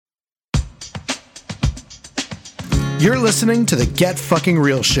You're listening to the Get Fucking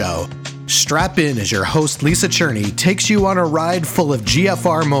Real Show. Strap in as your host Lisa Cherney takes you on a ride full of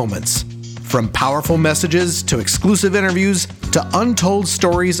GFR moments. From powerful messages to exclusive interviews to untold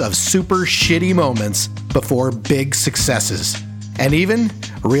stories of super shitty moments before big successes. And even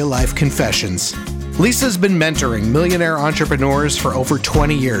real-life confessions. Lisa's been mentoring millionaire entrepreneurs for over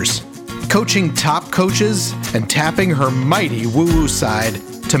 20 years, coaching top coaches and tapping her mighty woo-woo side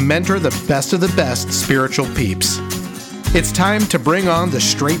to mentor the best of the best spiritual peeps. It's time to bring on the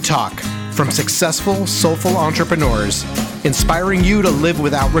straight talk from successful, soulful entrepreneurs, inspiring you to live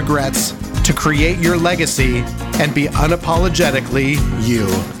without regrets, to create your legacy, and be unapologetically you.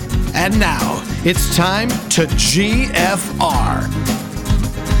 And now, it's time to GFR.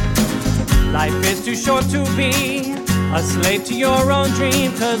 Life is too short to be a slave to your own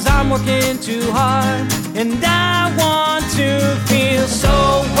dream, 'cause I'm working too hard and I want to feel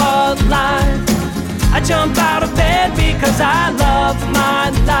so alive. I jump out of bed because I love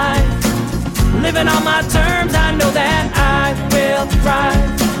my life. Living on my terms, I know that I will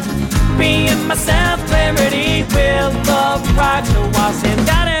thrive. Being myself, clarity will arrive. So I'll stand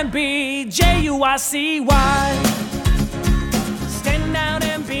out and be J-U-I-C-Y. Stand out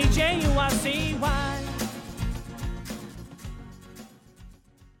and be J-U-I-C-Y.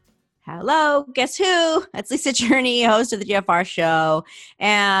 Hello, guess who? It's Lisa Cherney, host of the GFR show.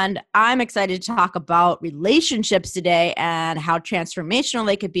 And I'm excited to talk about relationships today and how transformational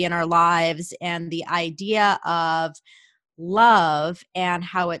they could be in our lives, and the idea of love and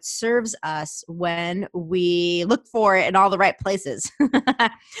how it serves us when we look for it in all the right places.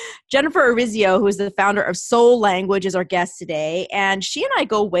 Jennifer Urezzio, who is the founder of Soul Language, is our guest today. And she and I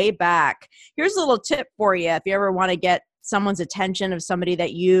go way back. Here's a little tip for you if you ever want to get someone's attention, of somebody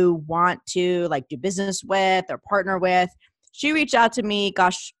that you want to like do business with or partner with. She reached out to me,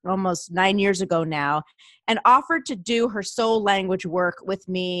 almost 9 years ago now, and offered to do her soul language work with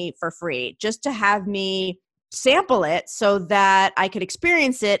me for free, just to have me sample it so that I could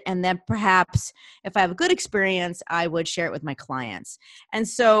experience it. And then perhaps if I have a good experience, I would share it with my clients. And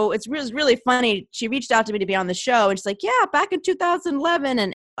so it was really funny. She reached out to me to be on the show, and she's like, yeah, back in 2011.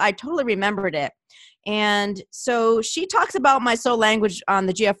 And I totally remembered it. And so she talks about my soul language on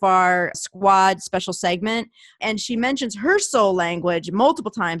the GFR Squad special segment. And she mentions her soul language multiple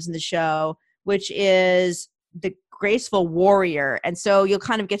times in the show, which is the graceful warrior. And so you'll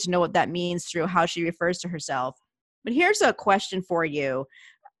kind of get to know what that means through how she refers to herself. But here's a question for you.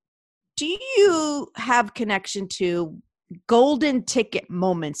 Do you have connection to golden ticket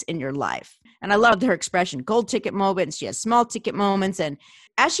moments in your life? And I loved her expression, gold ticket moments. She has small ticket moments. And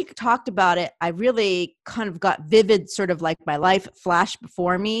as she talked about it, I really kind of got vivid, sort of like my life flashed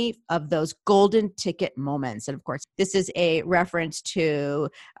before me of those golden ticket moments. And of course, this is a reference to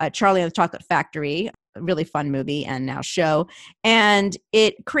Charlie and the Chocolate Factory, a really fun movie and now show. And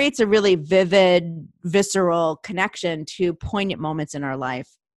it creates a really vivid, visceral connection to poignant moments in our life.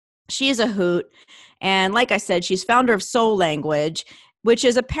 She is a hoot. And like I said, she's founder of Soul Language, which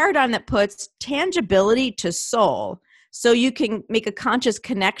is a paradigm that puts tangibility to soul. So you can make a conscious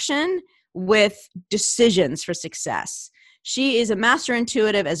connection with decisions for success. She is a master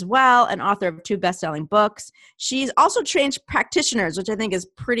intuitive as well, and author of 2 best-selling books. She's also trained practitioners, which I think is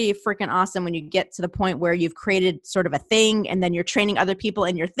pretty freaking awesome when you get to the point where you've created sort of a thing and then you're training other people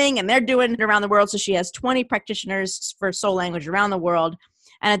in your thing and they're doing it around the world. So she has 20 practitioners for soul language around the world.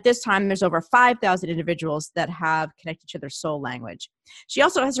 And at this time, there's over 5,000 individuals that have connected to their soul language. She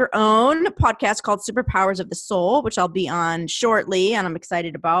also has her own podcast called Superpowers of the Soul, which I'll be on shortly, and I'm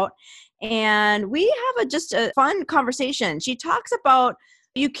excited about. And we have just a fun conversation. She talks about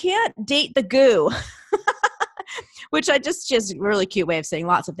you can't date the goo, which I just a really cute way of saying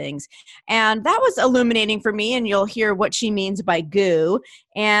lots of things. And that was illuminating for me, and you'll hear what she means by goo.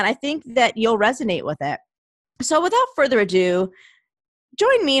 And I think that you'll resonate with it. So without further ado,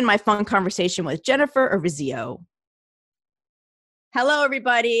 join me in my fun conversation with Jennifer Urezzio. Hello,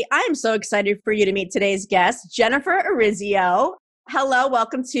 everybody. I am so excited for you to meet today's guest, Jennifer Urezzio. Hello,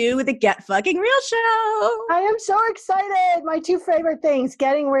 welcome to the Get Fucking Real Show. I am so excited. My 2 favorite things,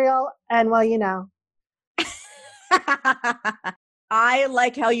 getting real and, well, you know. I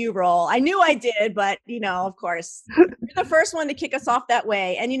like how you roll. I knew I did, but, of course, you're the first one to kick us off that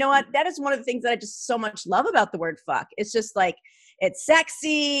way. And you know what? That is one of the things that I just so much love about the word fuck. It's just like, it's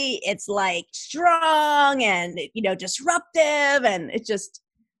sexy, it's like strong and, disruptive. And it just,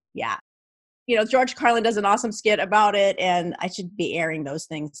 yeah. George Carlin does an awesome skit about it, and I should be airing those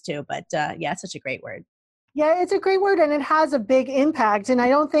things too. But yeah, it's such a great word. Yeah, it's a great word, and it has a big impact. And I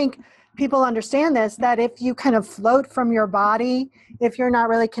don't think people understand this, that if you kind of float from your body, if you're not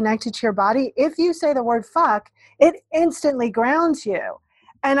really connected to your body, if you say the word fuck, it instantly grounds you.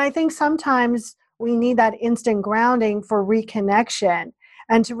 And I think sometimes we need that instant grounding for reconnection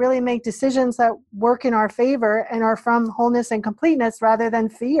and to really make decisions that work in our favor and are from wholeness and completeness rather than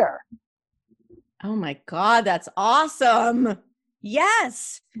fear. Oh my God, that's awesome.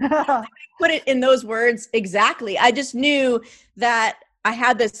 Yes. Put it in those words exactly. I just knew that I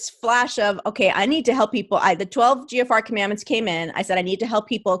had this flash of, okay, I need to help people. The 12 GFR commandments came in. I said, I need to help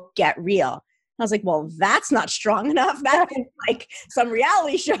people get real. I was like, well, that's not strong enough. That's like some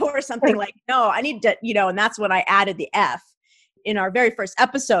reality show or something. Like, no, I need to, and that's when I added the F. In our very first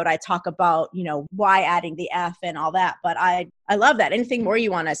episode, I talk about, why adding the F and all that. But I love that. Anything more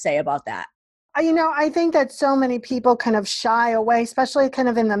you want to say about that? I think that so many people kind of shy away, especially kind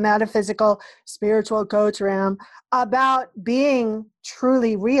of in the metaphysical, spiritual coach realm, about being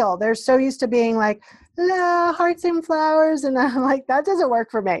truly real. They're so used to being like, la, hearts and flowers. And I'm like, that doesn't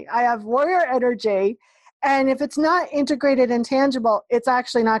work for me. I have warrior energy. And if it's not integrated and tangible, it's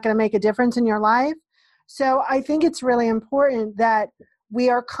actually not going to make a difference in your life. So I think it's really important that we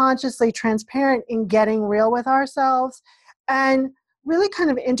are consciously transparent in getting real with ourselves and really kind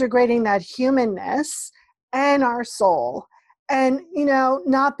of integrating that humanness and our soul and,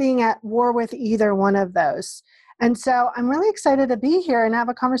 not being at war with either one of those. And so I'm really excited to be here and have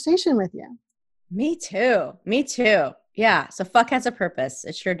a conversation with you. Me too. Yeah. So fuck has a purpose.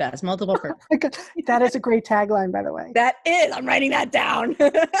 It sure does. Multiple purposes. That is a great tagline, by the way. That is. I'm writing that down.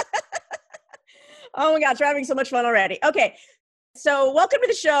 Oh my gosh, we're having so much fun already. Okay. So welcome to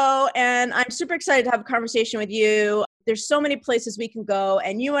the show. And I'm super excited to have a conversation with you. There's so many places we can go.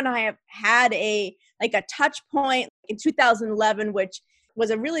 And you and I have had a touch point in 2011, which was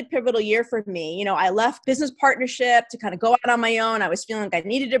a really pivotal year for me. I left business partnership to kind of go out on my own. I was feeling like I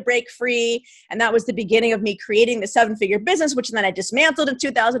needed to break free. And that was the beginning of me creating the 7-figure business, which then I dismantled in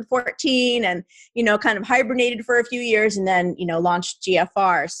 2014 and, kind of hibernated for a few years and then, launched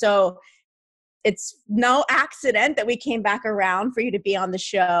GFR. So it's no accident that we came back around for you to be on the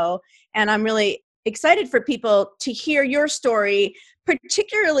show. And I'm really excited for people to hear your story,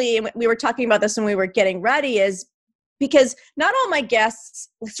 particularly, and we were talking about this when we were getting ready, is because not all my guests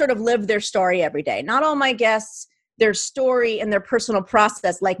sort of live their story every day. Not all my guests, their story and their personal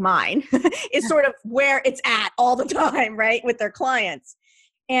process, like mine, is sort of where it's at all the time, right, with their clients.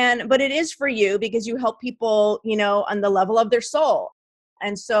 But it is for you because you help people, on the level of their soul.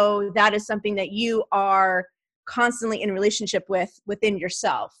 And so that is something that you are constantly in relationship with within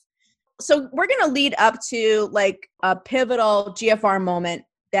yourself. So we're going to lead up to like a pivotal GFR moment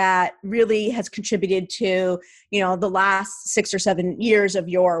that really has contributed to, the last 6 or 7 years of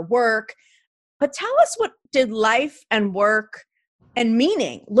your work. But tell us, what did life and work and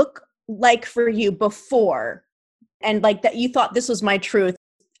meaning look like for you before? And like that you thought this was my truth.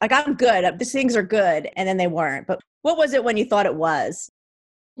 Like, I'm good. These things are good. And then they weren't. But what was it when you thought it was?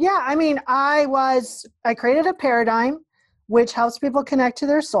 Yeah, I created a paradigm which helps people connect to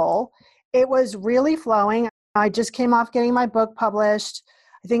their soul. It was really flowing. I just came off getting my book published.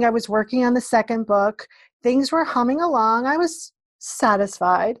 I think I was working on the second book. Things were humming along. I was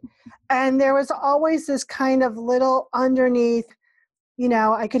satisfied. And there was always this kind of little underneath,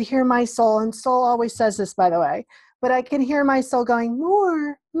 I could hear my soul, and soul always says this, by the way, but I can hear my soul going,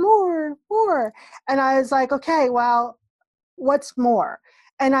 more, more, more. And I was like, okay, well, what's more?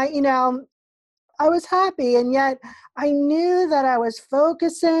 And I was happy, and yet I knew that I was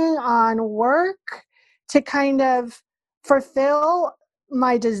focusing on work to kind of fulfill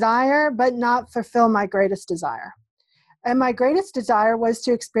my desire, but not fulfill my greatest desire. And my greatest desire was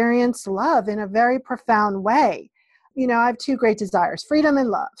to experience love in a very profound way. I have 2 great desires, freedom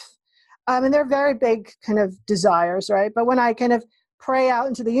and love. And they're very big kind of desires, right? But when I kind of pray out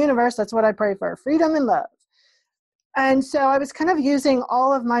into the universe, that's what I pray for, freedom and love. And so I was kind of using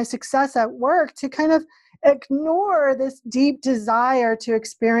all of my success at work to kind of ignore this deep desire to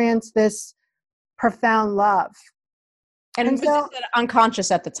experience this profound love. And was it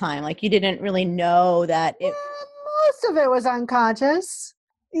unconscious at the time? Like, you didn't really know that it... Most of it was unconscious.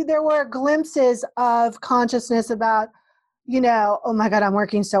 There were glimpses of consciousness about, oh my God, I'm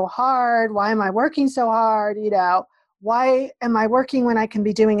working so hard. Why am I working so hard? Why am I working when I can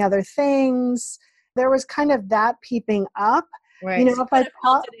be doing other things? There was kind of that peeping up. Right. So if I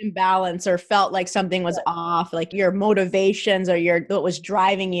felt an imbalance or felt like something was off, like your motivations or what was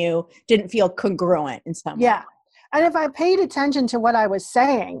driving you didn't feel congruent in some way. Yeah. And if I paid attention to what I was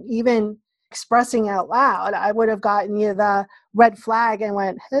saying, even expressing out loud, I would have gotten you the red flag and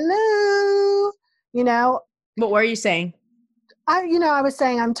went, hello, What were you saying? I was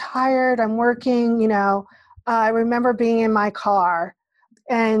saying I'm tired, I'm working, I remember being in my car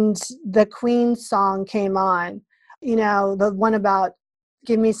and the Queen song came on, the one about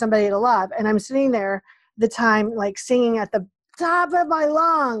give me somebody to love. And I'm sitting there the time, like singing at the top of my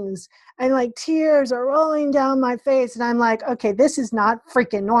lungs and like tears are rolling down my face. And I'm like, okay, this is not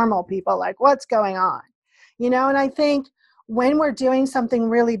freaking normal, people. Like, what's going on? And I think when we're doing something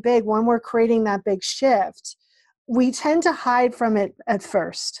really big, when we're creating that big shift, we tend to hide from it at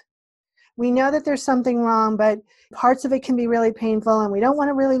first. We know that there's something wrong, but parts of it can be really painful and we don't want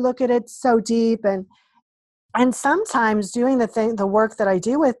to really look at it so deep. And sometimes doing the work that I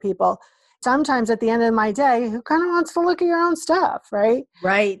do with people, sometimes at the end of my day, who kind of wants to look at your own stuff, right?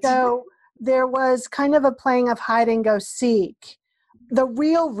 Right. So there was kind of a playing of hide and go seek. The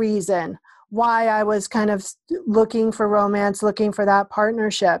real reason why I was kind of looking for romance, looking for that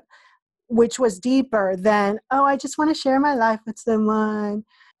partnership, which was deeper than, I just want to share my life with someone.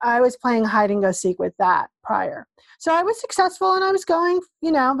 I was playing hide and go seek with that prior. So I was successful and I was going,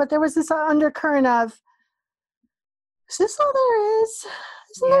 but there was this undercurrent of, is this all there is?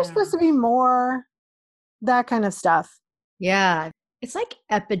 Isn't there supposed to be more? That kind of stuff. Yeah. It's like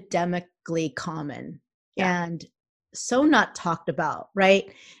epidemically common and so not talked about,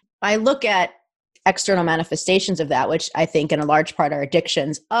 right? I look at external manifestations of that, which I think in a large part are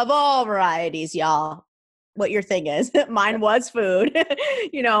addictions of all varieties, y'all. What your thing is. Mine was food,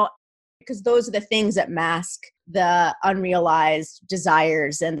 because those are the things that mask the unrealized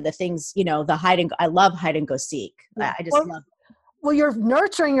desires and the things, I love hide and go seek. Yeah. I just love it. Well, you're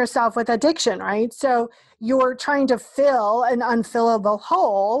nurturing yourself with addiction, right? So you're trying to fill an unfillable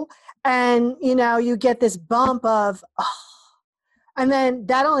hole and, you get this bump of, and then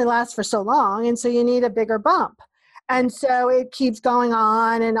that only lasts for so long. And so you need a bigger bump. And so it keeps going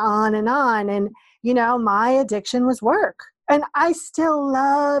on and on and on. And, my addiction was work. And I still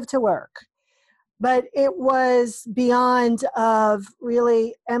love to work. But it was beyond of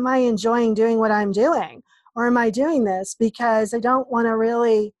really, am I enjoying doing what I'm doing? Or am I doing this because I don't want to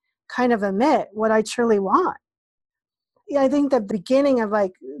really kind of admit what I truly want? I think the beginning of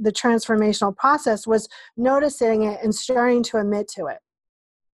like the transformational process was noticing it and starting to admit to it.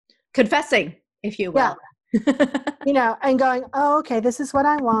 Confessing, if you will. Yeah. And going, okay, this is what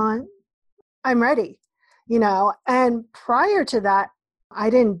I want. I'm ready. And prior to that, I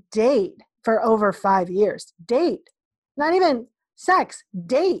didn't date for over 5 years. Date. Not even sex.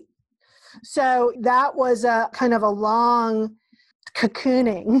 Date. So that was a kind of a long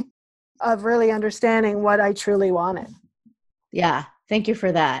cocooning of really understanding what I truly wanted. Yeah. Thank you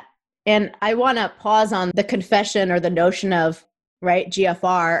for that. And I want to pause on the confession or the notion of, right,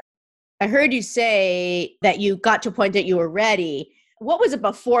 GFR. I heard you say that you got to a point that you were ready. What was it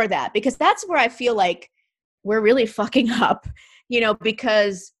before that? Because that's where I feel like we're really fucking up,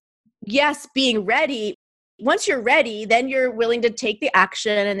 because yes, being ready, once you're ready, then you're willing to take the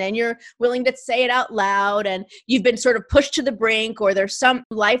action and then you're willing to say it out loud and you've been sort of pushed to the brink or there's some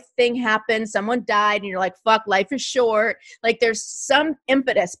life thing happened, someone died and you're like, fuck, life is short. Like there's some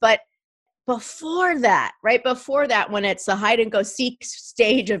impetus, but before that, right before that, when it's the hide and go seek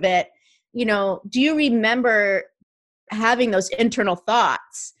stage of it, do you remember having those internal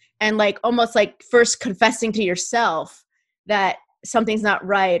thoughts and like almost like first confessing to yourself that something's not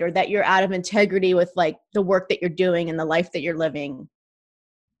right or that you're out of integrity with like the work that you're doing and the life that you're living?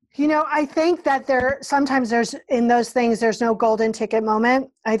 I think that sometimes there's in those things, there's no golden ticket moment.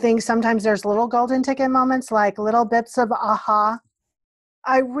 I think sometimes there's little golden ticket moments, like little bits of aha.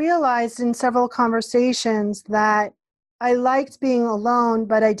 I realized in several conversations that I liked being alone,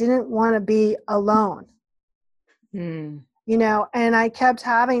 but I didn't want to be alone. And I kept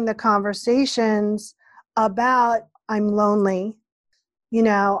having the conversations about I'm lonely.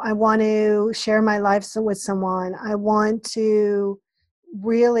 I want to share my life with someone. I want to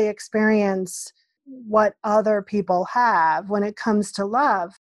really experience what other people have when it comes to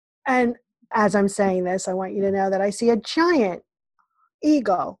love. And as I'm saying this, I want you to know that I see a giant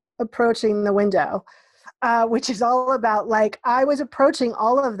ego approaching the window, which is all about like, I was approaching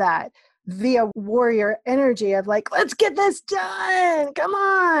all of that via warrior energy of like, let's get this done. Come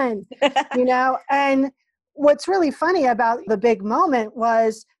on. And what's really funny about the big moment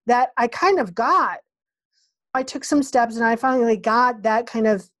was that I took some steps and I finally got that kind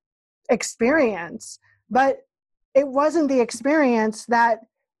of experience, but it wasn't the experience that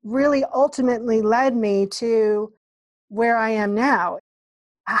really ultimately led me to where I am now.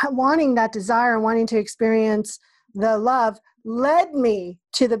 Wanting that desire and wanting to experience the love led me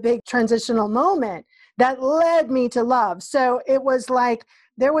to the big transitional moment that led me to love. So it was like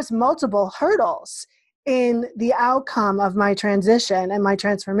there was multiple hurdles in the outcome of my transition and my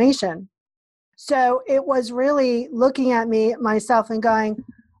transformation. So it was really looking at myself and going,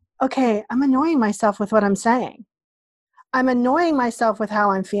 okay, I'm annoying myself with what I'm saying. I'm annoying myself with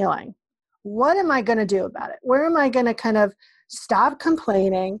how I'm feeling. What am I going to do about it? Where am I going to kind of stop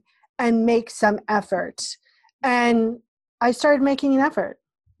complaining and make some effort? And I started making an effort.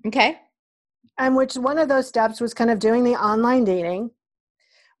 Okay. And which one of those steps was kind of doing the online dating.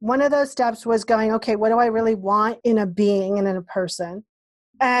 One of those steps was going, okay, what do I really want in a being and in a person?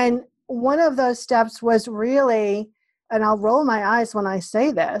 And one of those steps was really, and I'll roll my eyes when I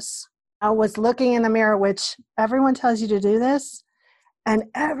say this, I was looking in the mirror, which everyone tells you to do this, and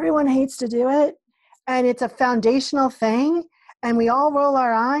everyone hates to do it. And it's a foundational thing. And we all roll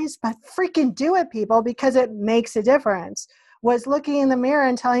our eyes, but freaking do it, people, because it makes a difference. Was looking in the mirror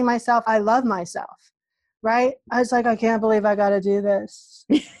and telling myself, I love myself, right? I was like, I can't believe I got to do this.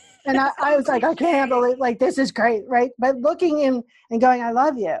 And I was like, I can't believe, like, this is great, right? But looking in and going, I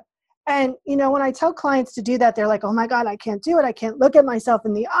love you. And, you know, when I tell clients to do that, they're like, oh my God, I can't do it. I can't look at myself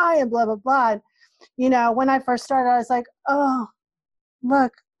in the eye and blah, blah, blah. You know, when I first started, I was like, oh,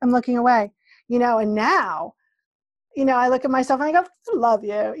 look, I'm looking away, you know, and now, you know, I look at myself and I go, I love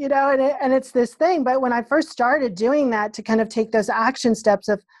you, you know, and it's this thing. But when I first started doing that to kind of take those action steps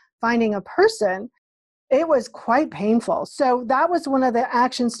of finding a person, it was quite painful. So that was one of the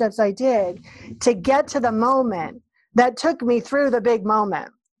action steps I did to get to the moment that took me through the big moment.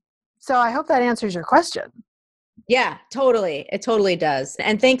 So I hope that answers your question. Yeah, totally. It totally does.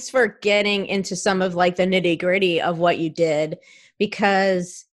 And thanks for getting into some of like the nitty gritty of what you did,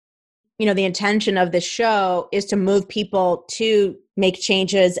 because, you know, the intention of this show is to move people to make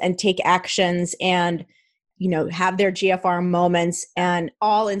changes and take actions and, you know, have their GFR moments, and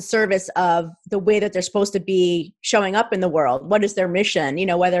all in service of the way that they're supposed to be showing up in the world. What is their mission? You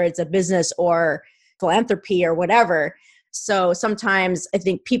know, whether it's a business or philanthropy or whatever. So sometimes I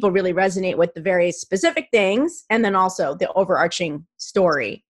think people really resonate with the very specific things and then also the overarching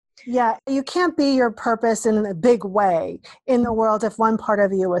story. Yeah, you can't be your purpose in a big way in the world if one part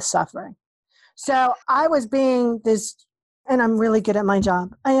of you is suffering. So I was being this, and I'm really good at my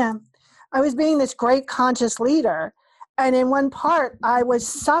job. I am. I was being this great conscious leader. And in one part, I was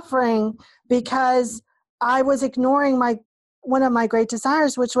suffering because I was ignoring one of my great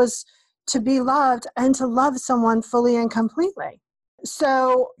desires, which was to be loved and to love someone fully and completely.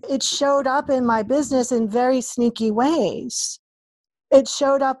 So it showed up in my business in very sneaky ways. It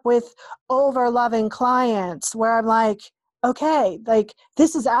showed up with over-loving clients where I'm like, okay, like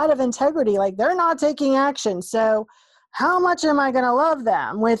this is out of integrity. Like they're not taking action. So how much am I going to love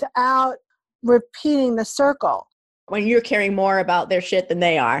them without repeating the circle? When you're caring more about their shit than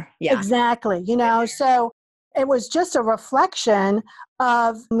they are. Yeah. Exactly. You know, so it was just a reflection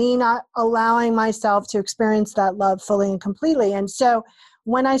of me not allowing myself to experience that love fully and completely. And so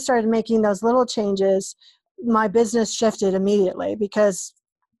when I started making those little changes, my business shifted immediately because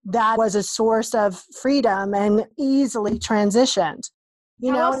that was a source of freedom and easily transitioned.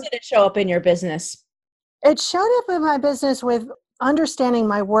 How else did it show up in your business? It showed up in my business with understanding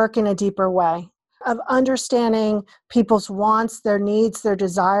my work in a deeper way, of understanding people's wants, their needs, their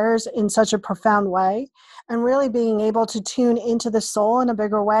desires in such a profound way, and really being able to tune into the soul in a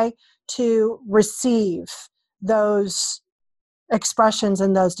bigger way to receive those expressions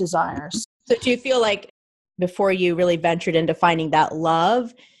and those desires. So do you feel like before you really ventured into finding that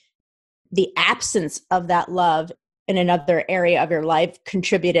love, the absence of that love in another area of your life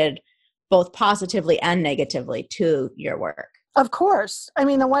contributed both positively and negatively to your work? Of course. I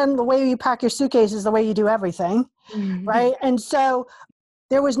mean, the way you pack your suitcase is the way you do everything, right? And so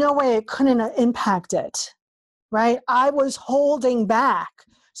there was no way it couldn't impact it, right? I was holding back.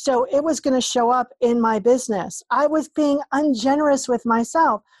 So it was going to show up in my business. I was being ungenerous with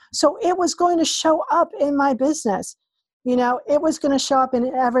myself. So it was going to show up in my business. You know, it was going to show up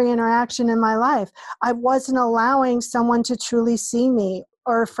in every interaction in my life. I wasn't allowing someone to truly see me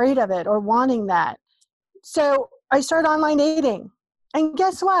or afraid of it or wanting that. So I started online dating. And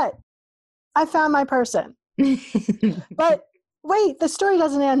guess what? I found my person. But wait, the story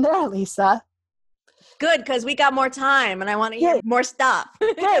doesn't end there, Lisa. Good, because we got more time and I want to hear more stuff.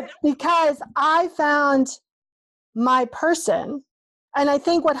 Good, because I found my person. And I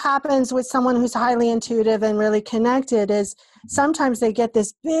think what happens with someone who's highly intuitive and really connected is sometimes they get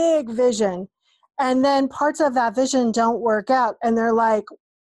this big vision and then parts of that vision don't work out. And they're like,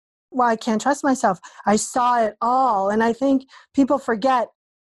 well, I can't trust myself. I saw it all. And I think people forget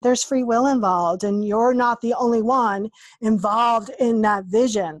there's free will involved and you're not the only one involved in that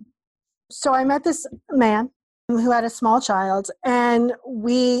vision. So I met this man who had a small child and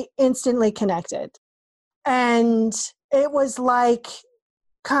we instantly connected. And it was like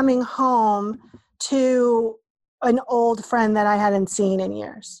coming home to an old friend that I hadn't seen in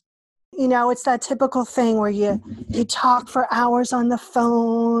years. You know, it's that typical thing where you talk for hours on the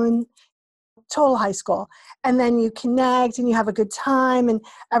phone, total high school, and then you connect and you have a good time and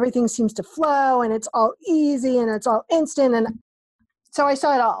everything seems to flow and it's all easy and it's all instant. And so I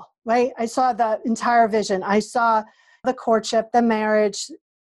saw it all, right? I saw the entire vision. I saw the courtship, the marriage,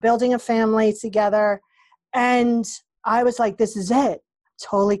 building a family together. And I was like, this is it,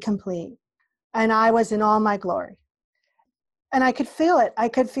 totally complete. And I was in all my glory. And I could feel it. I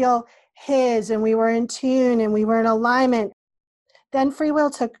could feel his, and we were in tune and we were in alignment. Then free will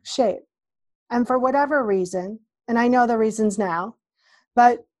took shape. And for whatever reason, and I know the reasons now,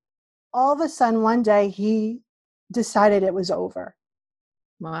 but all of a sudden one day he decided it was over.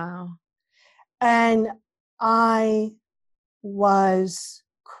 Wow. And I was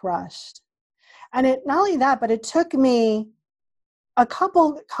crushed. And it not only that, but it took me a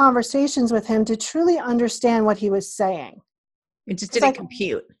couple conversations with him to truly understand what he was saying. It just didn't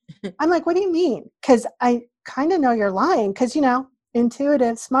compute. I'm like, what do you mean? Because I kind of know you're lying because, you know,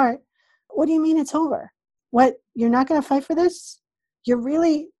 intuitive, smart. What do you mean it's over? What, you're not going to fight for this? You're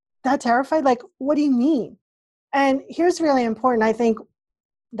really that terrified? Like, what do you mean? And here's really important. I think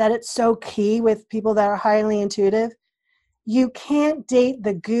that it's so key with people that are highly intuitive. You can't date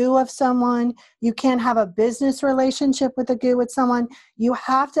the goo of someone. You can't have a business relationship with the goo with someone. You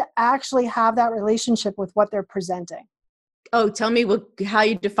have to actually have that relationship with what they're presenting. Oh, tell me how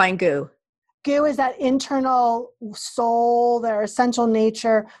you define goo. Goo is that internal soul, their essential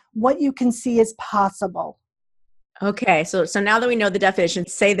nature, what you can see is possible. Okay, so now that we know the definition,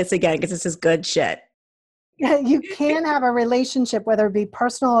 say this again because this is good shit. You can't have a relationship, whether it be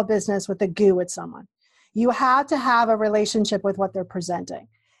personal or business, with the goo with someone. You have to have a relationship with what they're presenting.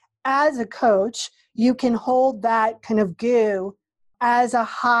 As a coach, you can hold that kind of goo as a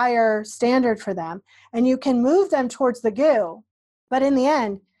higher standard for them, and you can move them towards the goo. But in the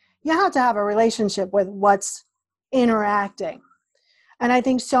end, you have to have a relationship with what's interacting. And I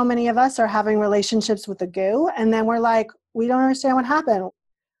think so many of us are having relationships with the goo, and then we're like, we don't understand what happened.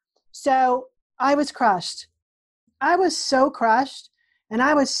 So I was crushed. I was so crushed, and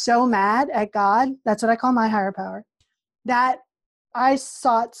I was so mad at God. That's what I call my higher power. That I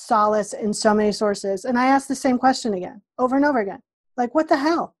sought solace in so many sources. And I asked the same question again, over and over again. Like, what the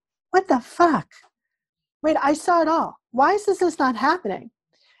hell? What the fuck? Wait, I saw it all. Why is this not happening?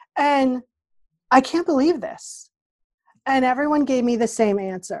 And I can't believe this. And everyone gave me the same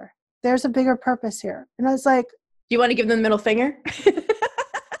answer. There's a bigger purpose here. And I was like, do you want to give them the middle finger?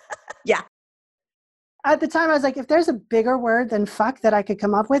 Yeah. At the time, I was like, if there's a bigger word than fuck that I could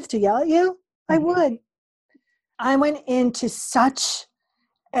come up with to yell at you, I would. I went into such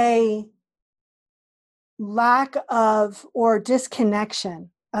a lack of or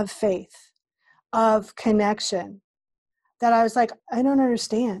disconnection of faith, of connection, that I was like, I don't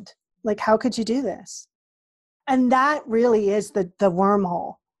understand. Like, how could you do this? And that really is the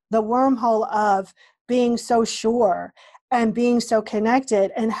wormhole of being so sure and being so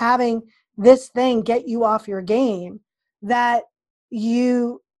connected and having this thing get you off your game that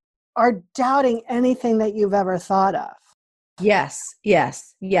you are doubting anything that you've ever thought of. Yes.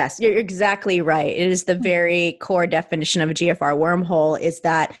 You're exactly right. It is the very core definition of a GFR wormhole, is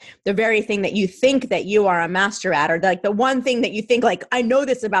that the very thing that you think that you are a master at, or like the one thing that you think like, I know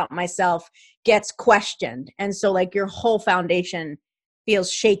this about myself, gets questioned. And so like your whole foundation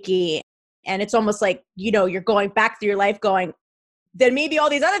feels shaky. And it's almost like, you know, you're going back through your life going, then maybe all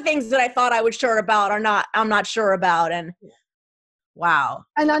these other things that I thought I was sure about I'm not sure about. And wow.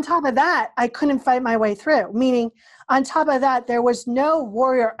 And on top of that, I couldn't fight my way through. Meaning, on top of that, there was no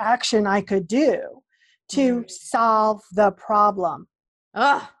warrior action I could do to solve the problem.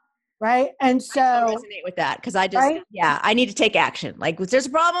 Ugh. Right? And so I resonate with that because I just, I need to take action. Like, if there's a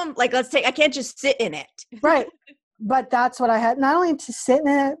problem, like, I can't just sit in it. Right. But that's what I had, not only to sit in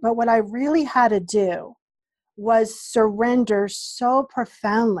it, but what I really had to do was surrender so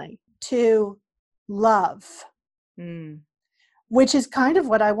profoundly to love. Which is kind of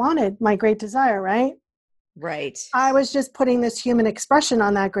what I wanted, my great desire, right? Right. I was just putting this human expression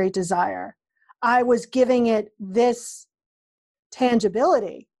on that great desire. I was giving it this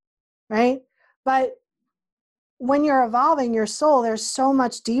tangibility, right? But when you're evolving your soul, there's so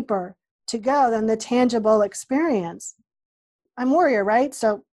much deeper to go than the tangible experience. I'm warrior, right?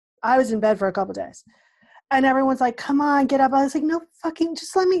 So I was in bed for a couple of days. And everyone's like, come on, get up. I was like, no, fucking,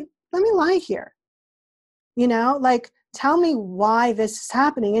 just let me lie here. You know, like, tell me why this is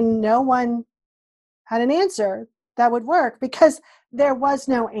happening. And no one had an answer that would work because there was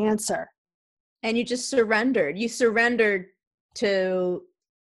no answer. And you just surrendered. You surrendered to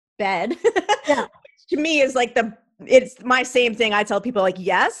bed. Yeah. Which to me is like it's my same thing. I tell people like,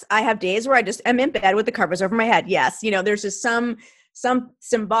 yes, I have days where I just am in bed with the covers over my head. Yes. There's just some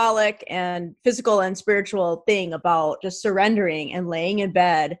symbolic and physical and spiritual thing about just surrendering and laying in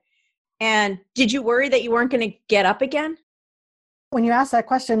bed. And did you worry that you weren't going to get up again? When you asked that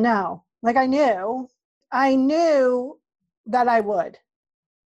question, no. Like I knew that I would.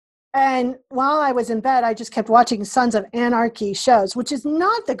 And while I was in bed, I just kept watching Sons of Anarchy shows, which is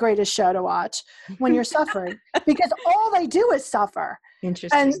not the greatest show to watch when you're suffering, because all they do is suffer.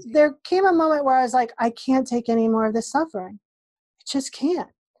 Interesting. And there came a moment where I was like, I can't take any more of this suffering. I just can't.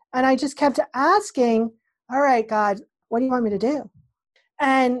 And I just kept asking, all right, God, what do you want me to do?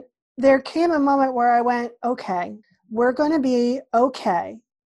 And there came a moment where I went, okay, we're going to be okay,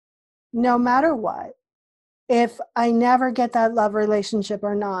 no matter what, if I never get that love relationship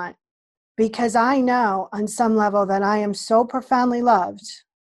or not. Because I know on some level that I am so profoundly loved,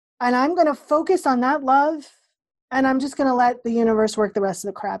 and I'm going to focus on that love, and I'm just going to let the universe work the rest of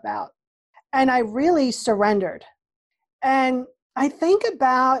the crap out. And I really surrendered. And I think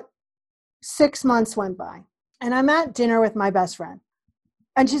about 6 months went by, and I'm at dinner with my best friend.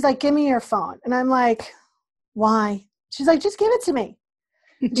 And she's like, give me your phone. And I'm like, why? She's like, just give it to me.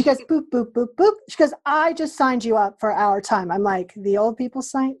 And she goes, boop, boop, boop, boop. She goes, I just signed you up for our time. I'm like, the old people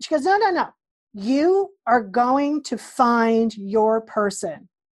sign? She goes, no. You are going to find your person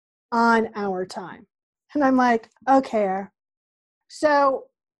on our time. And I'm like, okay. So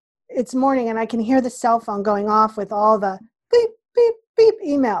it's morning and I can hear the cell phone going off with all the beep, beep, beep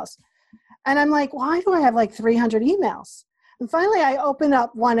emails. And I'm like, why do I have like 300 emails? And finally I open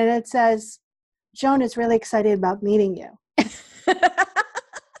up one and it says, Joan is really excited about meeting you.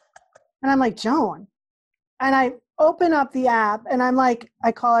 And I'm like, Joan. And I open up the app and I'm like,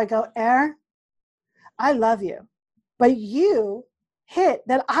 I go, Air, I love you. But you hit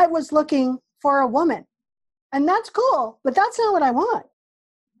that I was looking for a woman. And that's cool, but that's not what I want.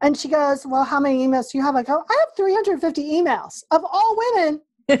 And she goes, well, how many emails do you have? I go, I have 350 emails of all women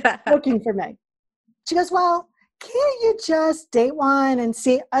looking for me. She goes, well, can't you just date one and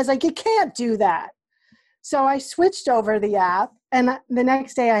see? I was like, you can't do that. So I switched over the app, and the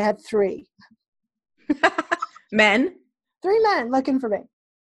next day I had 3. Men? 3 men looking for me.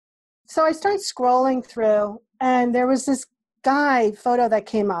 So I started scrolling through, and there was this guy photo that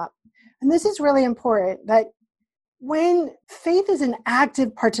came up. And this is really important, that when faith is an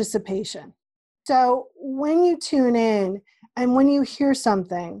active participation. So when you tune in and when you hear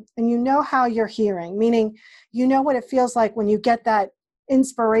something and you know how you're hearing, meaning you know what it feels like when you get that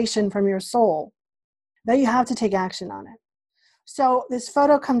inspiration from your soul, that you have to take action on it. So this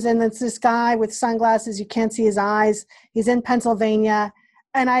photo comes in, it's this guy with sunglasses, you can't see his eyes. He's in Pennsylvania.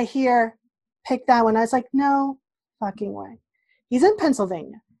 And I hear, pick that one. I was like, no fucking way. He's in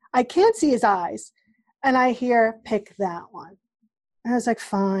Pennsylvania. I can't see his eyes. And I hear, pick that one. And I was like,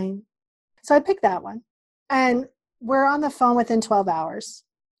 fine. So I picked that one. And we're on the phone within 12 hours.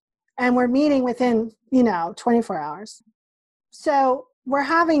 And we're meeting within, 24 hours. So we're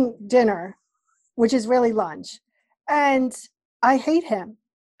having dinner, which is really lunch. And I hate him.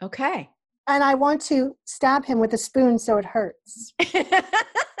 Okay. And I want to stab him with a spoon so it hurts.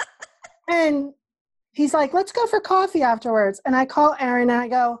 And he's like, let's go for coffee afterwards. And I call Erin and I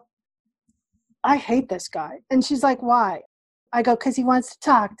go, I hate this guy. And she's like, why? I go, because he wants to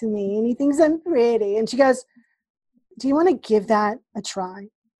talk to me and he thinks I'm pretty. And she goes, do you want to give that a try?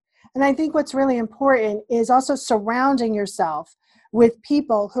 And I think what's really important is also surrounding yourself with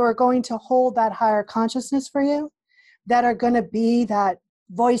people who are going to hold that higher consciousness for you, that are going to be that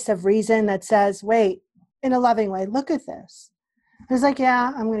voice of reason that says, wait, in a loving way, look at this. I was like,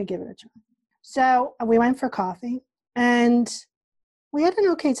 yeah, I'm going to give it a try. So we went for coffee and we had an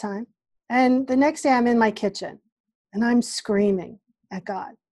okay time. And the next day I'm in my kitchen and I'm screaming at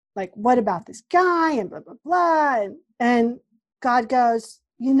God, like, what about this guy and blah, blah, blah. And God goes,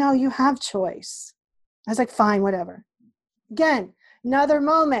 you have choice. I was like, fine, whatever. Again, another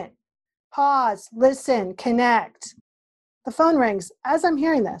moment, pause, listen, connect. The phone rings as I'm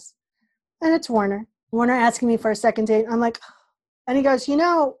hearing this. And it's Warner. Warner asking me for a second date. I'm like, and he goes, you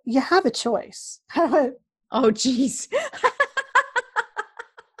have a choice. I went, oh, geez.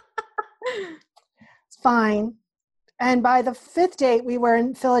 It's fine. And by the 5th date, we were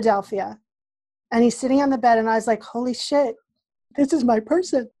in Philadelphia. And he's sitting on the bed. And I was like, holy shit, this is my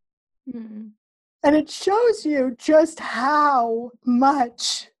person. Mm-hmm. And it shows you just how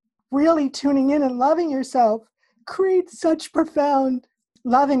much really tuning in and loving yourself creates such profound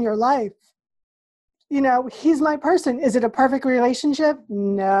love in your life. He's my person. Is it a perfect relationship?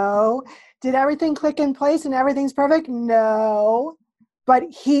 No. Did everything click in place and everything's perfect? No. But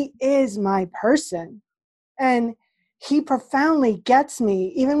he is my person. And he profoundly gets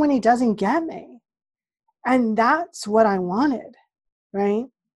me, even when he doesn't get me. And that's what I wanted, right?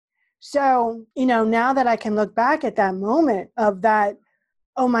 So, now that I can look back at that moment of that,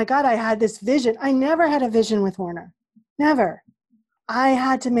 oh my God, I had this vision. I never had a vision with Warner. Never. I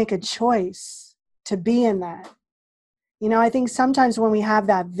had to make a choice to be in that. I think sometimes when we have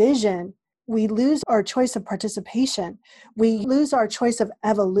that vision, we lose our choice of participation. We lose our choice of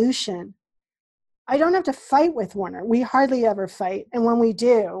evolution. I don't have to fight with Warner. We hardly ever fight. And when we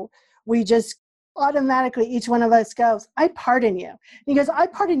do, we just automatically, each one of us goes, I pardon you. And he goes, I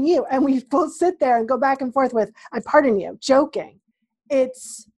pardon you. And we both sit there and go back and forth with, I pardon you, joking.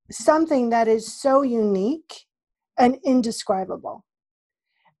 It's something that is so unique and indescribable.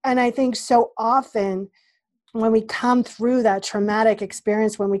 And I think so often when we come through that traumatic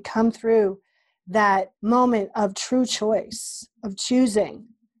experience, when we come through that moment of true choice, of choosing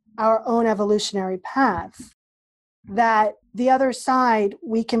our own evolutionary path, that the other side,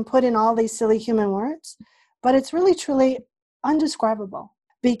 we can put in all these silly human words, but it's really, truly undescribable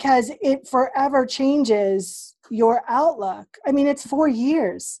because it forever changes your outlook. I mean, it's 4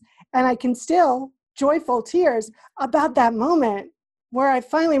 years and I can still joyful tears about that moment where I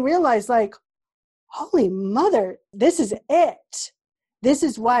finally realized, like, holy mother, this is it. This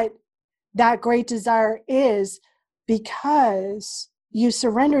is what that great desire is, because you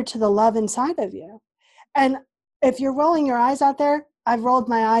surrender to the love inside of you. And if you're rolling your eyes out there, I've rolled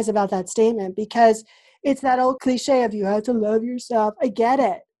my eyes about that statement because it's that old cliche of you have to love yourself. I get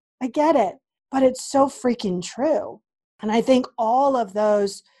it. But it's so freaking true. And I think all of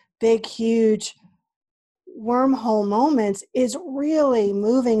those big, huge wormhole moments is really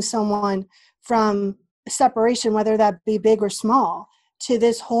moving someone from separation, whether that be big or small, to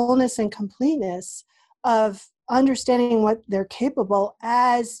this wholeness and completeness of understanding what they're capable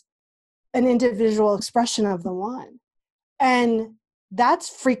as an individual expression of the one. And that's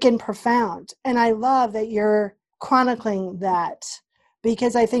freaking profound. And I love that you're chronicling that,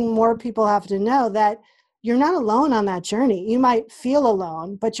 because I think more people have to know that you're not alone on that journey. You might feel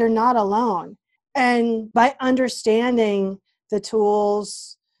alone, but you're not alone. And by understanding the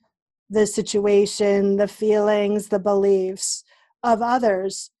tools, the situation, the feelings, the beliefs of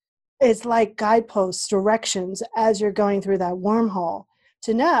others, it's like guideposts, directions as you're going through that wormhole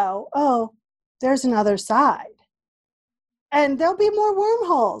to know, oh, there's another side. And there'll be more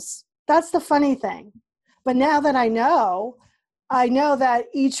wormholes. That's the funny thing. But now that I know that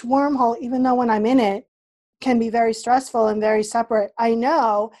each wormhole, even though when I'm in it, can be very stressful and very separate, I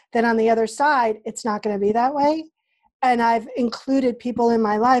know that on the other side, it's not going to be that way. And I've included people in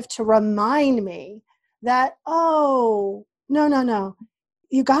my life to remind me that, oh, no,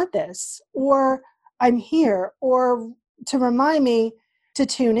 you got this, or I'm here, or to remind me to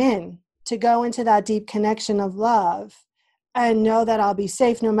tune in, to go into that deep connection of love and know that I'll be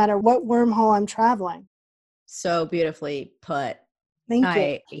safe no matter what wormhole I'm traveling. So beautifully put. Thank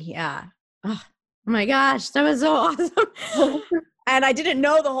you. Yeah. Oh my gosh, that was so awesome. And I didn't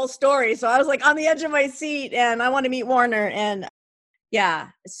know the whole story. So I was like on the edge of my seat and I want to meet Warner. And yeah,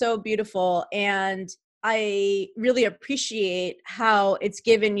 it's so beautiful. And I really appreciate how it's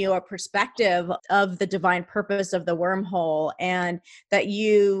given you a perspective of the divine purpose of the wormhole, and that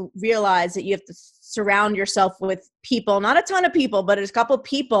you realize that you have to surround yourself with people, not a ton of people, but a couple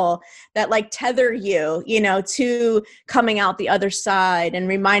people that like tether you, to coming out the other side and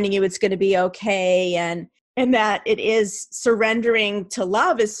reminding you it's going to be okay. And that it is surrendering to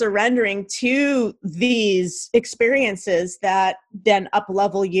love, is surrendering to these experiences that then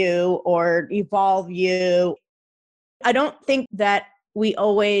up-level you or evolve you. I don't think that we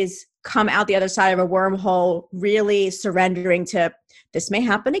always come out the other side of a wormhole really surrendering to, this may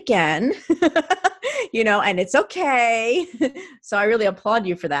happen again, and it's okay. So I really applaud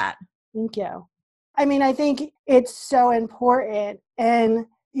you for that. Thank you. I mean, I think it's so important. And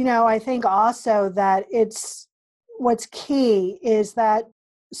I think also that what's key is that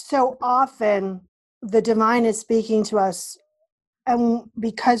so often the divine is speaking to us, and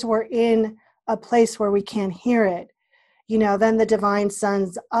because we're in a place where we can't hear it, then the divine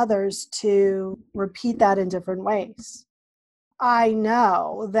sends others to repeat that in different ways. I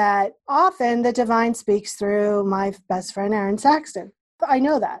know that often the divine speaks through my best friend, Aaron Saxton. I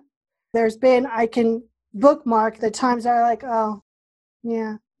know that. I can bookmark the times that are like, oh,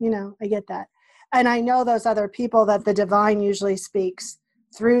 yeah, I get that. And I know those other people that the divine usually speaks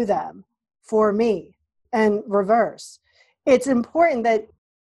through them for me, and reverse. It's important that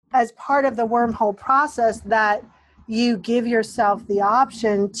as part of the wormhole process that you give yourself the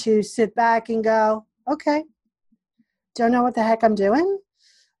option to sit back and go, okay, don't know what the heck I'm doing.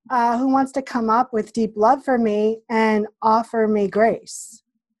 Who wants to come up with deep love for me and offer me grace?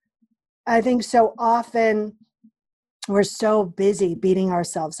 I think so often we're so busy beating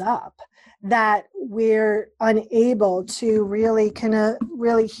ourselves up that we're unable to really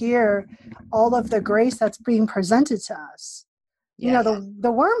really hear all of the grace that's being presented to us. Yes. You know,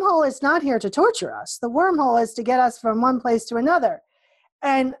 the wormhole is not here to torture us. The wormhole is to get us from one place to another.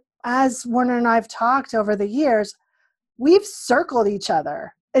 And as Warner and I have talked over the years, we've circled each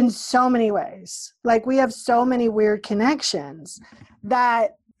other in so many ways. Like, we have so many weird connections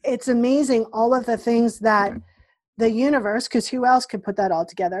that it's amazing all of the things that the universe, because who else could put that all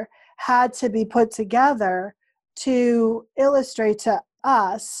together, had to be put together to illustrate to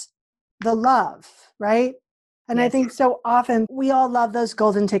us the love, right? And Yes. I think so often we all love those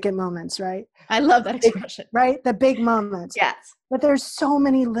golden ticket moments, right? I love that expression. Right? The big moments. Yes. But there's so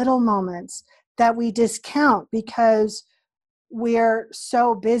many little moments that we discount because we're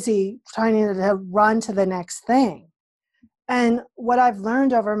so busy trying to run to the next thing. And what I've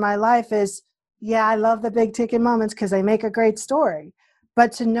learned over my life is, yeah, I love the big ticket moments because they make a great story.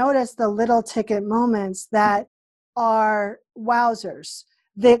 But to notice the little ticket moments that are wowzers,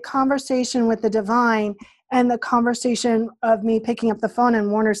 the conversation with the divine and the conversation of me picking up the phone and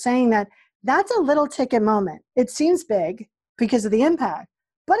Warner saying that, that's a little ticket moment. It seems big because of the impact,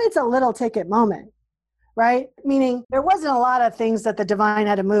 but it's a little ticket moment, right? Meaning there wasn't a lot of things that the divine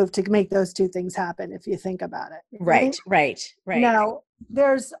had to move to make those two things happen, if you think about it. Right. Now,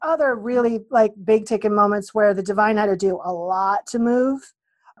 there's other really like big ticket moments where the divine had to do a lot to move.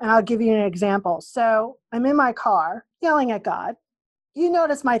 And I'll give you an example. So I'm in my car yelling at God. You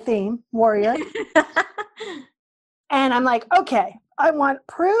notice my theme, warrior. And I'm like, okay, I want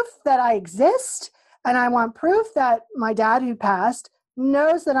proof that I exist. And I want proof that my dad who passed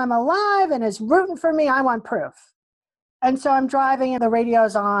knows that I'm alive and is rooting for me. I want proof. And so I'm driving and the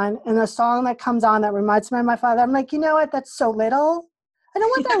radio's on and the song that comes on that reminds me of my father. I'm like, you know what? That's so little. I don't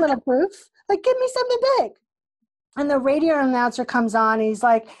want that little proof. Like, give me something big. And the radio announcer comes on. And he's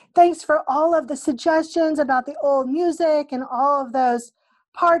like, thanks for all of the suggestions about the old music and all of those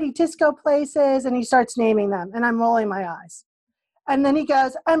party disco places. And he starts naming them. And I'm rolling my eyes. And then he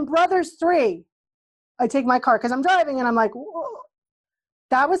goes, and Brothers 3. I take my car because I'm driving and I'm like, whoa.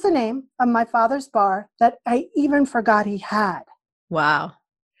 That was the name of my father's bar that I even forgot he had. Wow.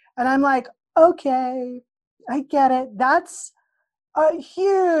 And I'm like, okay, I get it. That's a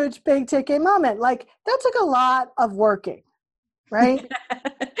huge big ticket moment. Like, that took a lot of working, right?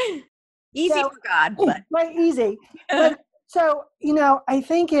 Easy for God, but right, easy. But so, you know, I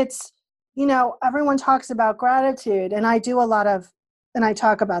think it's, you know, everyone talks about gratitude, and I do a lot of, and I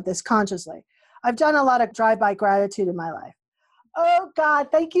talk about this consciously. I've done a lot of drive-by gratitude in my life. Oh God,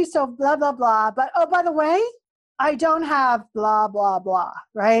 thank you so blah, blah, blah. But oh, by the way, I don't have blah, blah, blah,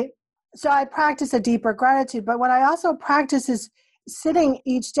 right? So I practice a deeper gratitude. But what I also practice is sitting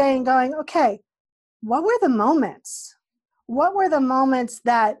each day and going, okay, what were the moments? What were the moments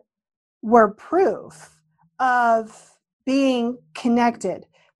that were proof of being connected,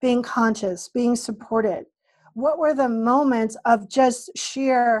 being conscious, being supported? What were the moments of just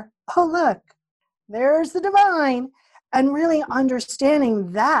sheer, oh, look, there's the divine, and really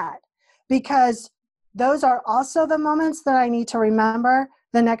understanding that, because those are also the moments that I need to remember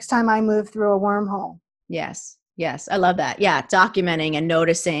the next time I move through a wormhole. Yes. Yes. I love that. Yeah. Documenting and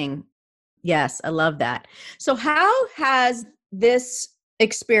noticing. Yes. I love that. So how has this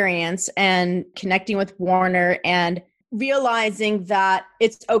experience and connecting with Warner and realizing that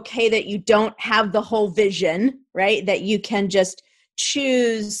it's okay that you don't have the whole vision, right? That you can just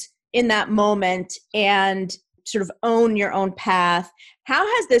choose in that moment and sort of own your own path. How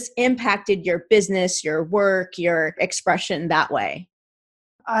has this impacted your business, your work, your expression that way?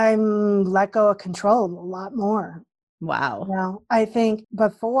 I'm let go of control a lot more. Wow. You know, I think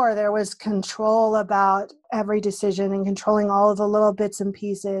before there was control about every decision and controlling all of the little bits and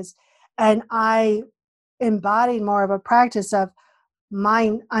pieces. And I embodied more of a practice of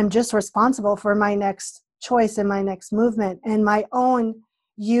I'm just responsible for my next choice and my next movement and my own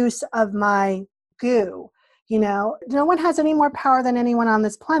use of my goo. You know, no one has any more power than anyone on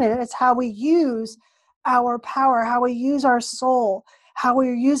this planet. It's how we use our power, how we use our soul, how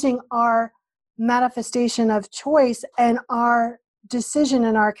we're using our manifestation of choice and our decision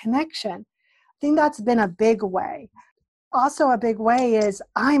and our connection. I think that's been a big way. Also, a big way is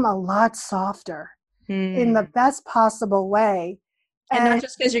I'm a lot softer in the best possible way. And not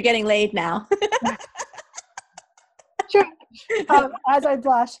just because you're getting laid now. True. As I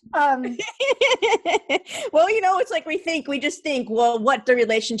blush. Well, it's like we just think, well, what the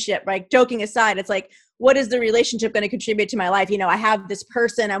relationship, right? Joking aside, it's like, what is the relationship going to contribute to my life? I have this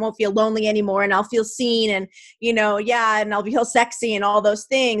person, I won't feel lonely anymore, and I'll feel seen, and, and I'll feel sexy and all those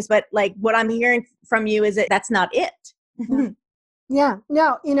things. But like what I'm hearing from you is that that's not it. Yeah,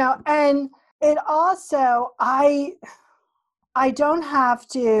 no, and it also, I don't have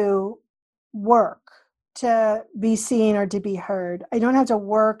to work to be seen or to be heard. I don't have to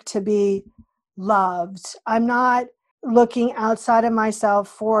work to be loved. I'm not looking outside of myself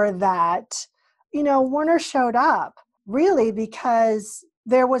for that. Warner showed up really because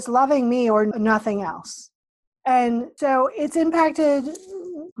there was loving me or nothing else. And so it's impacted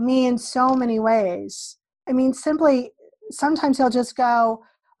me in so many ways. I mean, simply, sometimes he'll just go,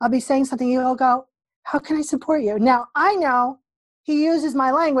 I'll be saying something, he'll go, how can I support you? Now, I know he uses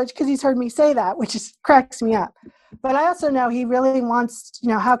my language because he's heard me say that, which cracks me up. But I also know he really wants,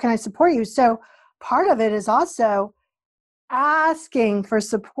 how can I support you? So part of it is also asking for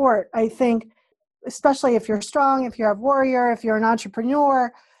support. I think, especially if you're strong, if you're a warrior, if you're an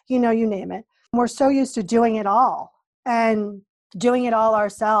entrepreneur, you name it. We're so used to doing it all and doing it all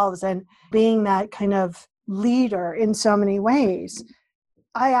ourselves and being that kind of leader in so many ways.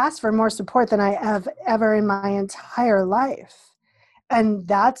 I ask for more support than I have ever in my entire life. And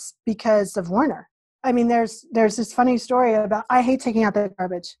that's because of Warner. I mean, there's this funny story about, I hate taking out the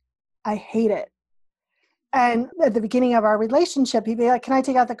garbage. I hate it. And at the beginning of our relationship, he'd be like, can I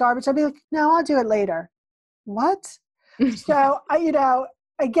take out the garbage? I'd be like, no, I'll do it later. What? So,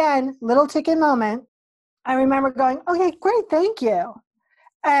 again, little ticket moment. I remember going, okay, great, thank you.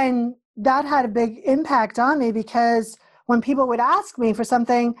 And that had a big impact on me because when people would ask me for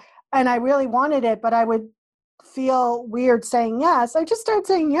something and I really wanted it, but I would feel weird saying yes, I just started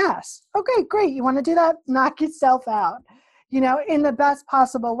saying yes. Okay, great. You want to do that? Knock yourself out, in the best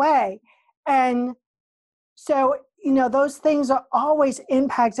possible way. And so, those things are always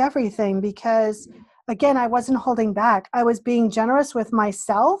impact everything because, again, I wasn't holding back. I was being generous with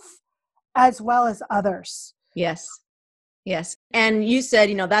myself as well as others. Yes. And you said,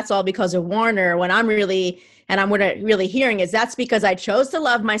 that's all because of Warner. When I'm really hearing is that's because I chose to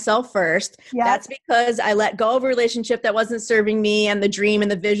love myself first. Yes. That's because I let go of a relationship that wasn't serving me and the dream and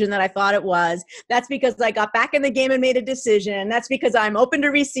the vision that I thought it was. That's because I got back in the game and made a decision. That's because I'm open to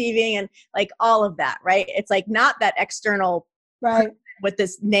receiving and like all of that, right? It's like not that external, right, with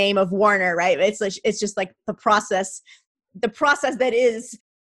this name of Warner, right? It's just like the process that is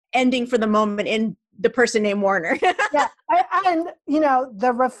ending for the moment in the person named Warner. Yeah. And,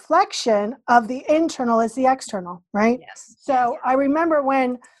 the reflection of the internal is the external, right? Yes. So I remember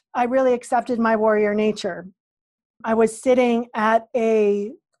when I really accepted my warrior nature, I was sitting at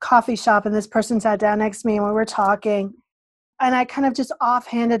a coffee shop and this person sat down next to me and we were talking and I kind of just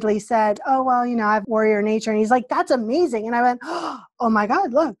offhandedly said, oh, well, I have warrior nature. And he's like, that's amazing. And I went, oh my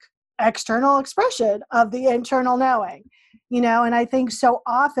God, look, external expression of the internal knowing, and I think so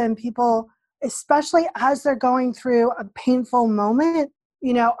often people, especially as they're going through a painful moment,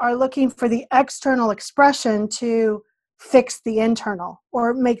 are looking for the external expression to fix the internal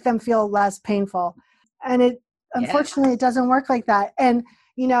or make them feel less painful. And unfortunately, it doesn't work like that. And,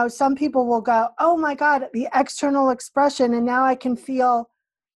 some people will go, oh my God, the external expression, and now I can feel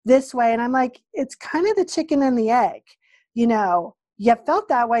this way. And I'm like, it's kind of the chicken and the egg. You felt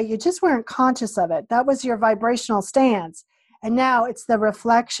that way. You just weren't conscious of it. That was your vibrational stance. And now it's the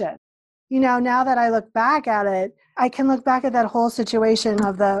reflection. Now that I look back at it, I can look back at that whole situation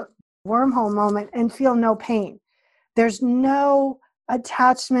of the wormhole moment and feel no pain. There's no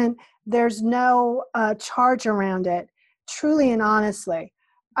attachment. There's no charge around it, truly and honestly.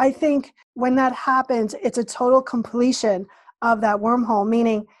 I think when that happens, it's a total completion of that wormhole,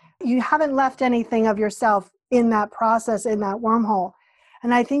 meaning you haven't left anything of yourself in that process, in that wormhole.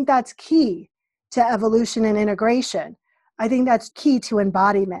 And I think that's key to evolution and integration. I think that's key to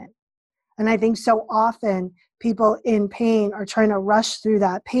embodiment. And I think so often people in pain are trying to rush through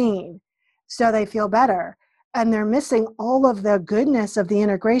that pain so they feel better. And they're missing all of the goodness of the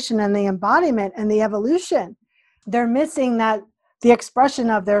integration and the embodiment and the evolution. They're missing the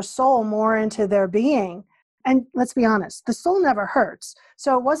expression of their soul more into their being. And let's be honest, the soul never hurts.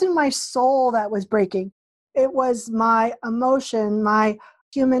 So it wasn't my soul that was breaking. It was my emotion, my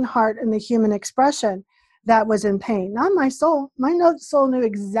human heart, and the human expression that was in pain, not my soul. My soul knew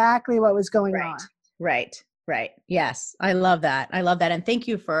exactly what was going on. Right. Yes. I love that. And thank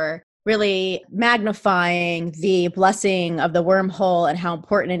you for really magnifying the blessing of the wormhole and how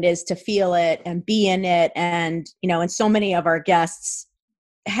important it is to feel it and be in it. And, and so many of our guests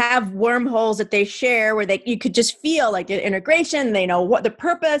have wormholes that they share where you could just feel like the integration, they know what the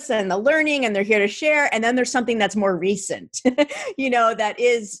purpose and the learning, and they're here to share. And then there's something that's more recent, that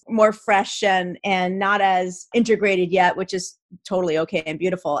is more fresh and not as integrated yet, which is totally okay and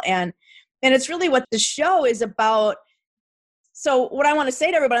beautiful. And it's really what the show is about. So what I want to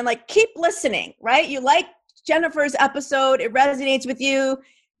say to everybody, I'm like, keep listening, right? You like Jennifer's episode, it resonates with you.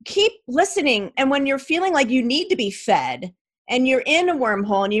 Keep listening. And when you're feeling like you need to be fed, and you're in a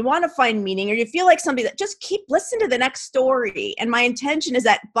wormhole and you want to find meaning, or you feel like somebody, that just keep listening to the next story. And my intention is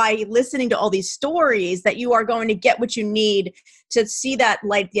that by listening to all these stories, that you are going to get what you need to see that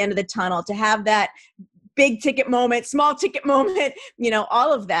light at the end of the tunnel, to have that big ticket moment, small ticket moment,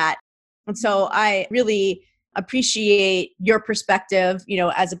 all of that. And so I really appreciate your perspective,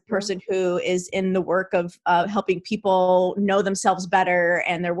 as a person who is in the work of helping people know themselves better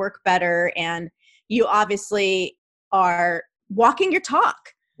and their work better. And you obviously are walking your talk.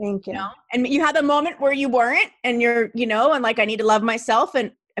 Thank you. And you had a moment where you weren't, and you're, and like, I need to love myself.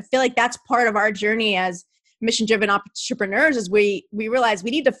 And I feel like that's part of our journey as mission-driven entrepreneurs, is we realize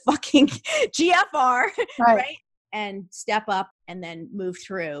we need to fucking GFR, right? And step up and then move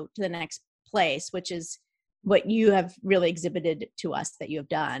through to the next place, which is what you have really exhibited to us that you have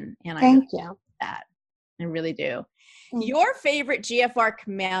done. And Thank you. That I really do. Your favorite GFR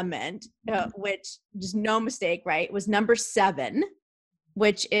commandment, which is no mistake, right, was number 7,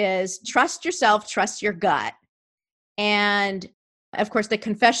 which is trust yourself, trust your gut. And of course, the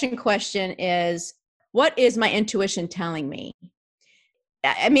confession question is, what is my intuition telling me?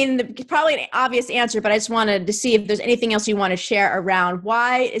 I mean, probably an obvious answer, but I just wanted to see if there's anything else you want to share around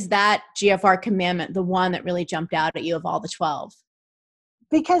why is that GFR commandment the one that really jumped out at you of all the 12?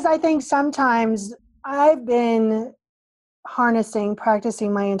 Because I think sometimes I've been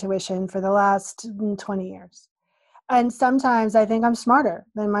practicing my intuition for the last 20 years. And sometimes I think I'm smarter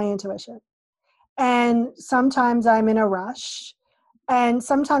than my intuition. And sometimes I'm in a rush. And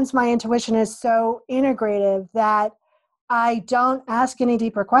sometimes my intuition is so integrative that I don't ask any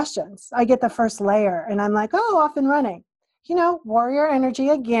deeper questions. I get the first layer and I'm like, oh, off and running. Warrior energy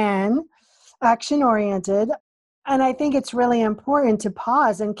again, action-oriented. And I think it's really important to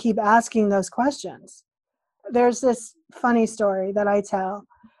pause and keep asking those questions. There's this funny story that I tell,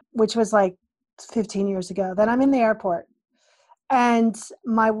 which was like 15 years ago, that I'm in the airport and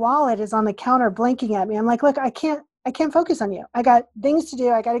my wallet is on the counter blinking at me. I'm like, look, I can't focus on you. I got things to do.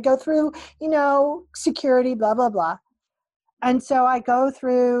 I got to go through, security, blah, blah, blah. And so I go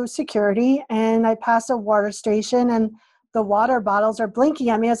through security and I pass a water station and the water bottles are blinking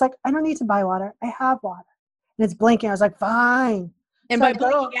at me. I was like, I don't need to buy water. I have water. And it's blinking. I was like, fine. And so by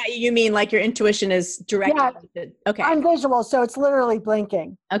blinking at you mean like your intuition is directed? Yeah, okay. I'm visual, so it's literally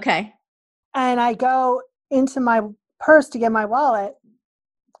blinking. Okay. And I go into my purse to get my wallet.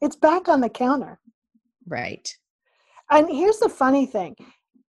 It's back on the counter. Right. And here's the funny thing.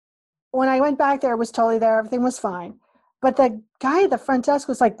 When I went back there, it was totally there. Everything was fine. But the guy at the front desk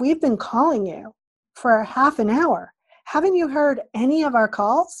was like, we've been calling you for half an hour. Haven't you heard any of our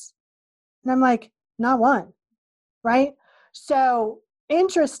calls? And I'm like, not one. Right? So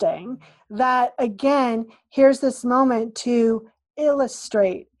interesting that, again, here's this moment to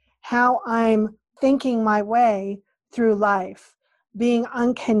illustrate how I'm thinking my way through life, being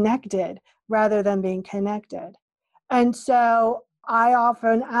unconnected rather than being connected. And so I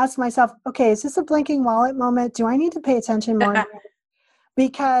often ask myself, okay, is this a blinking wallet moment? Do I need to pay attention more?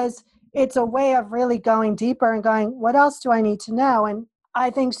 Because it's a way of really going deeper and going, what else do I need to know? And I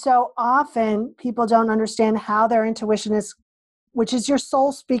think so often people don't understand how their intuition is, which is your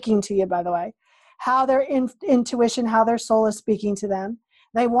soul speaking to you, by the way, how their intuition, how their soul is speaking to them.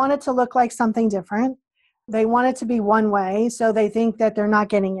 They want it to look like something different. They want it to be one way, so they think that they're not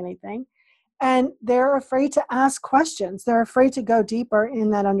getting anything. And they're afraid to ask questions. They're afraid to go deeper in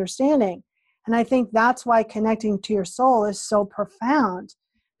that understanding. And I think that's why connecting to your soul is so profound,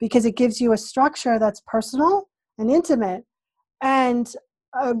 because it gives you a structure that's personal and intimate and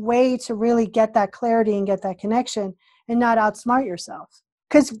a way to really get that clarity and get that connection and not outsmart yourself.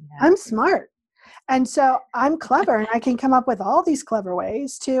 Because I'm smart. And so I'm clever and I can come up with all these clever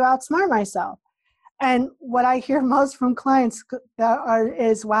ways to outsmart myself. And what I hear most from clients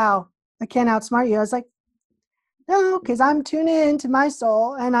is, wow, I can't outsmart you. I was like, no, because I'm tuning into my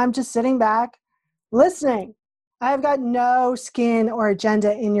soul and I'm just sitting back listening. I've got no skin or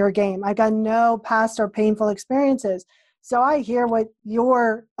agenda in your game. I've got no past or painful experiences. So I hear what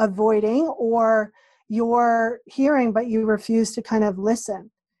you're avoiding or you're hearing, but you refuse to kind of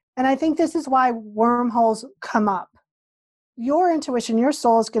listen. And I think this is why wormholes come up. Your intuition, your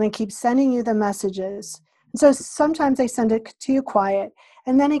soul is going to keep sending you the messages. And so sometimes they send it to you quiet.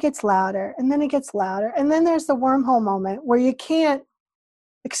 And then it gets louder, and then it gets louder. And then there's the wormhole moment where you can't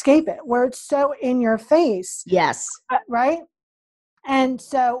escape it, where it's so in your face. Yes. Right? And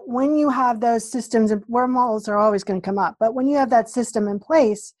so when you have those systems, and wormholes are always going to come up, but when you have that system in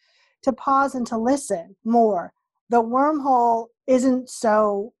place to pause and to listen more, the wormhole isn't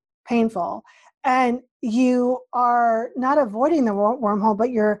so painful. And you are not avoiding the wormhole,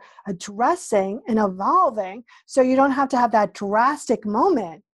 but you're addressing and evolving. So you don't have to have that drastic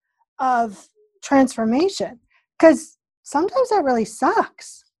moment of transformation, because sometimes that really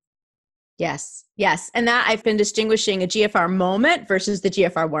sucks. Yes. Yes. And that I've been distinguishing a GFR moment versus the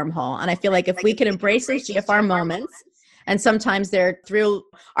GFR wormhole. And I feel like if we can embrace those GFR moments, and sometimes they're through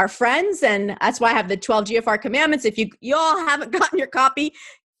our friends, and that's why I have the 12 GFR commandments. If you all haven't gotten your copy,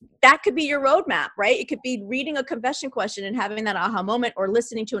 that could be your roadmap, right? It could be reading a confession question and having that aha moment, or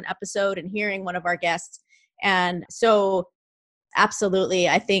listening to an episode and hearing one of our guests. And so absolutely,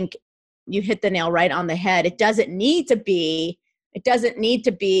 I think you hit the nail right on the head. It doesn't need to be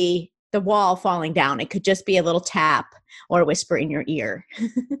the wall falling down. It could just be a little tap or a whisper in your ear.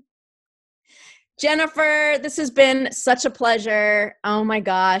 Jennifer, this has been such a pleasure. Oh my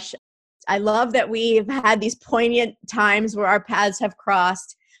gosh. I love that we've had these poignant times where our paths have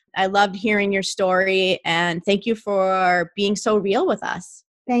crossed. I loved hearing your story, and thank you for being so real with us.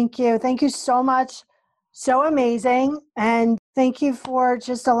 Thank you. Thank you so much. So amazing. And thank you for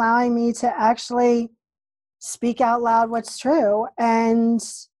just allowing me to actually speak out loud what's true and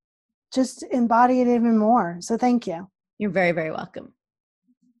just embody it even more. So thank you. You're very, very welcome.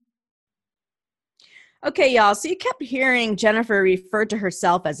 Okay, y'all. So you kept hearing Jennifer refer to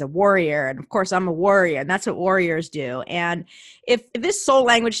herself as a warrior. And of course, I'm a warrior, and that's what warriors do. And if this soul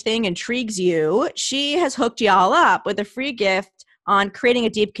language thing intrigues you, she has hooked y'all up with a free gift on creating a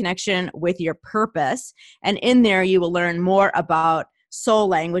deep connection with your purpose. And in there, you will learn more about soul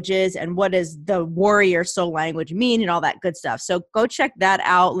languages and what does the warrior soul language mean and all that good stuff. So go check that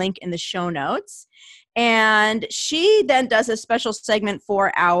out, link in the show notes. And she then does a special segment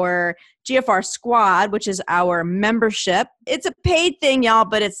for our GFR Squad, which is our membership. It's a paid thing, y'all,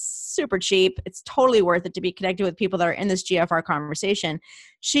 but it's super cheap. It's totally worth it to be connected with people that are in this GFR conversation.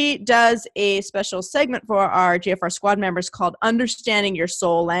 She does a special segment for our GFR Squad members called Understanding Your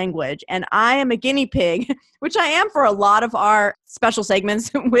Soul Language. And I am a guinea pig, which I am for a lot of our special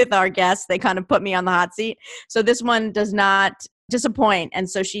segments with our guests. They kind of put me on the hot seat. So this one does not disappoint. And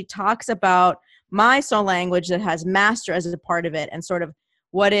so she talks about my soul language that has master as a part of it, and sort of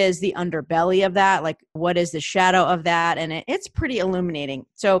what is the underbelly of that, like what is the shadow of that, and it's pretty illuminating.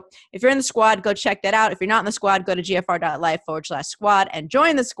 So if you're in the squad, go check that out. If you're not in the squad, go to gfr.life/squad and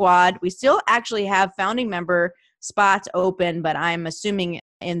join the squad. We still actually have founding member spots open, but I'm assuming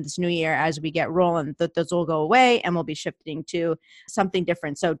in this new year, as we get rolling, that those will go away and we'll be shifting to something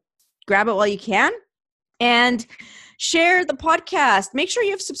different. So grab it while you can. And share the podcast. Make sure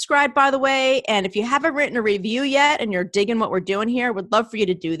you've subscribed, by the way. And if you haven't written a review yet and you're digging what we're doing here, would love for you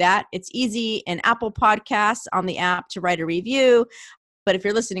to do that. It's easy in Apple Podcasts on the app to write a review. But if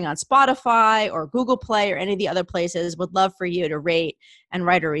you're listening on Spotify or Google Play or any of the other places, would love for you to rate and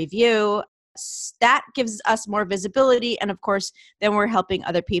write a review. That gives us more visibility. And of course, then we're helping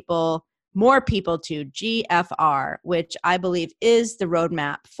other people, more people to GFR, which I believe is the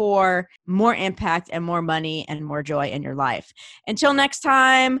roadmap for more impact and more money and more joy in your life. Until next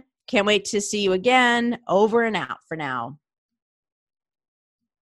time, can't wait to see you again. Over and out for now.